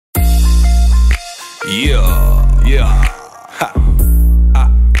Yeah. Ha.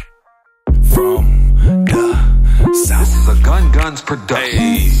 From the South. This is a GunGunz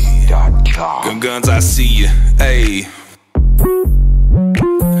Productions. GunGunz, I see you. Hey.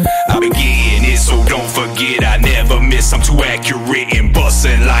 I been getting it, so don't forget I never miss. I'm too accurate and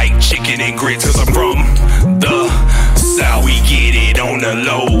bustin' like chicken and grits. Cause I'm from the South, we get it on the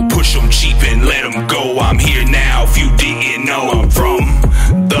low. Push them cheap and let them go. I'm here now if you didn't know. I'm from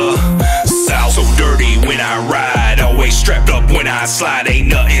the South, so dirty when I ride. Always strapped up when I slide. Ain't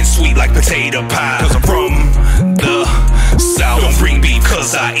nothing sweet like potato pie. Cause I'm from the South. Don't bring me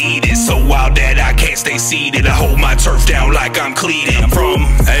cause I eat it. So wild that I can't stay seated. I hold my turf down like I'm cleated. I'm from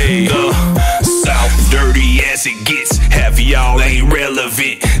the South, dirty as it gets. Half of y'all ain't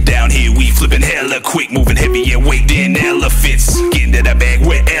relevant. Down here we flipping hella quick, moving heavier weight than elephants. Getting to that bag,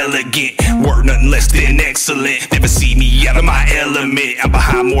 we're elegant. Word nothing less than excellent. Never see me out of my element. I'm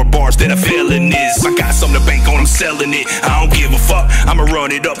behind more bars than a felon is. I got something to bank on, I'm selling it. I don't give a fuck, I'ma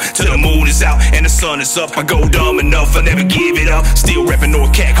run it up till the moon is out and the sun is up. I go dumb enough, I never give it up. Still reppin'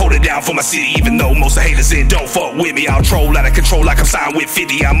 North Cat, hold it down for my city. Even though most of haters in don't fuck with me. I'll troll out of control like I'm signed with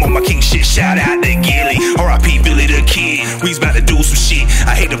 50. I'm on my king shit, shout out to Gilly. R.I.P. Billy the Kid, we's about to do some shit.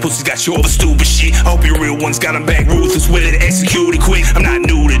 I hate the pussies got you over stupid shit. I hope your real ones got them back ruthless with it, execute it quick. I'm not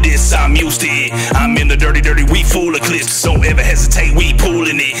new to this, I'm used to it. I'm in the dirty, we full of clips. Don't ever hesitate, we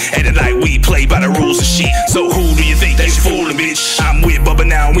pulling it. Acting like we play by the rules of shit. So who do you think they fooling, bitch? I'm with Bubba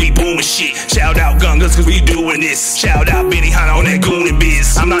now, we booming shit. Shout out GunGunz cause we doing this. Shout out Benny Hanna on that goonin'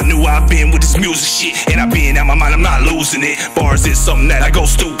 biz. I'm not new, I've been with this music shit. And I've been out my mind, I'm not losing it. Bars is something that I go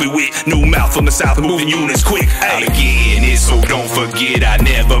stupid with. New mouth from the South and moving units quick. I'm getting it, so don't forget I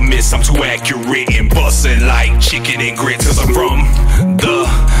never miss. I'm too accurate and bustin' like chicken and grits. Cause I'm from the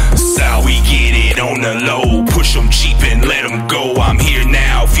South, we get it on the low. Push them cheap and let them go. I'm here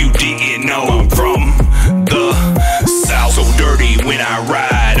now if you didn't know. I'm from the South, so dirty when I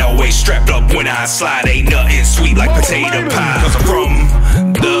ride. Always strapped up when I slide. Ain't nothing sweet like potato pie. Cause I'm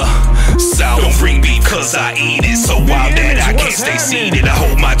from the South. Don't bring me cause I eat it. So wild that I can't stay seated. I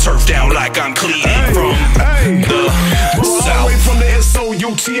hold my turf down like I'm cleated. From the South. From the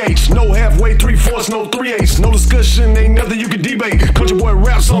S-O-U-T-H. No halfway, 3/4, no 3/8. No discussion, ain't nothing you can debate. Country boy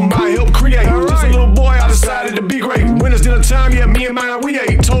rap, something I help create. Just a little boy, I decided to be great. When it's dinner time, yeah, me and mine, we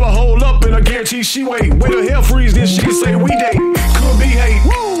ate. Told her hold up and I guarantee she wait. Wait till hell freeze, then she can say we date. Could be hate.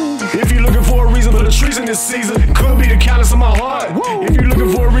 If you're looking for a reason for the trees in this season, could be the kindness of my heart. If you're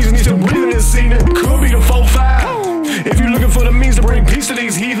looking for a reason to breathe in this season, could be the 4-5. If you're looking for the means to bring peace to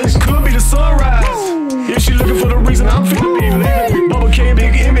these heathens, could be the sunrise. If she looking for the reason I'm finna be living, Bubba K,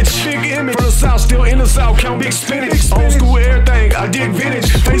 Big Image. From the South, still in the South, count big spinach. Old school everything, I dig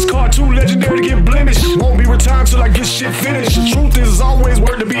vintage. Face card too legendary to get blemished. Won't be retired till I get shit finished. The truth is always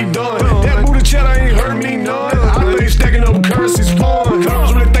work to be done. That booty chatter ain't hurt me none. I think stacking up currency's fun.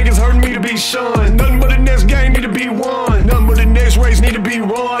 Girls really think it's hurting me to be shunned. Nothing but the next game need to be won. Nothing but the next race need to be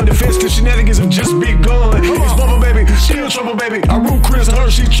run. The festive shenanigans have just begun. It's Bubba, baby, she in trouble, baby. I root Chris, her,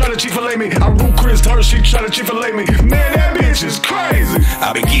 she tryna Chick-fil-A me. I root Chris, her, she tryna Chick-fil-A me. Man, that bitch is crazy.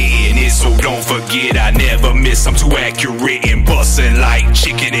 I been getting it, so don't forget I never miss. I'm too accurate and bustin' like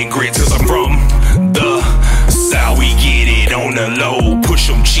chicken and grits. Cause I'm from the South, we get it on the low. Push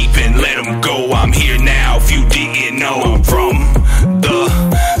them cheap and let them go. I'm here now if you didn't know. I'm from the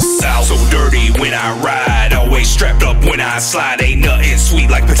South, so dirty when I ride. Always strapped up when I slide. Ain't nothing sweet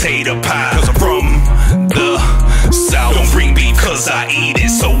like potato pie. Cause I'm from the South. Don't bring me cause I eat it.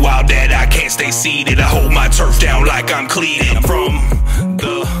 So wild that I can't stay seated. I hold my turf down like I'm cleated. I'm from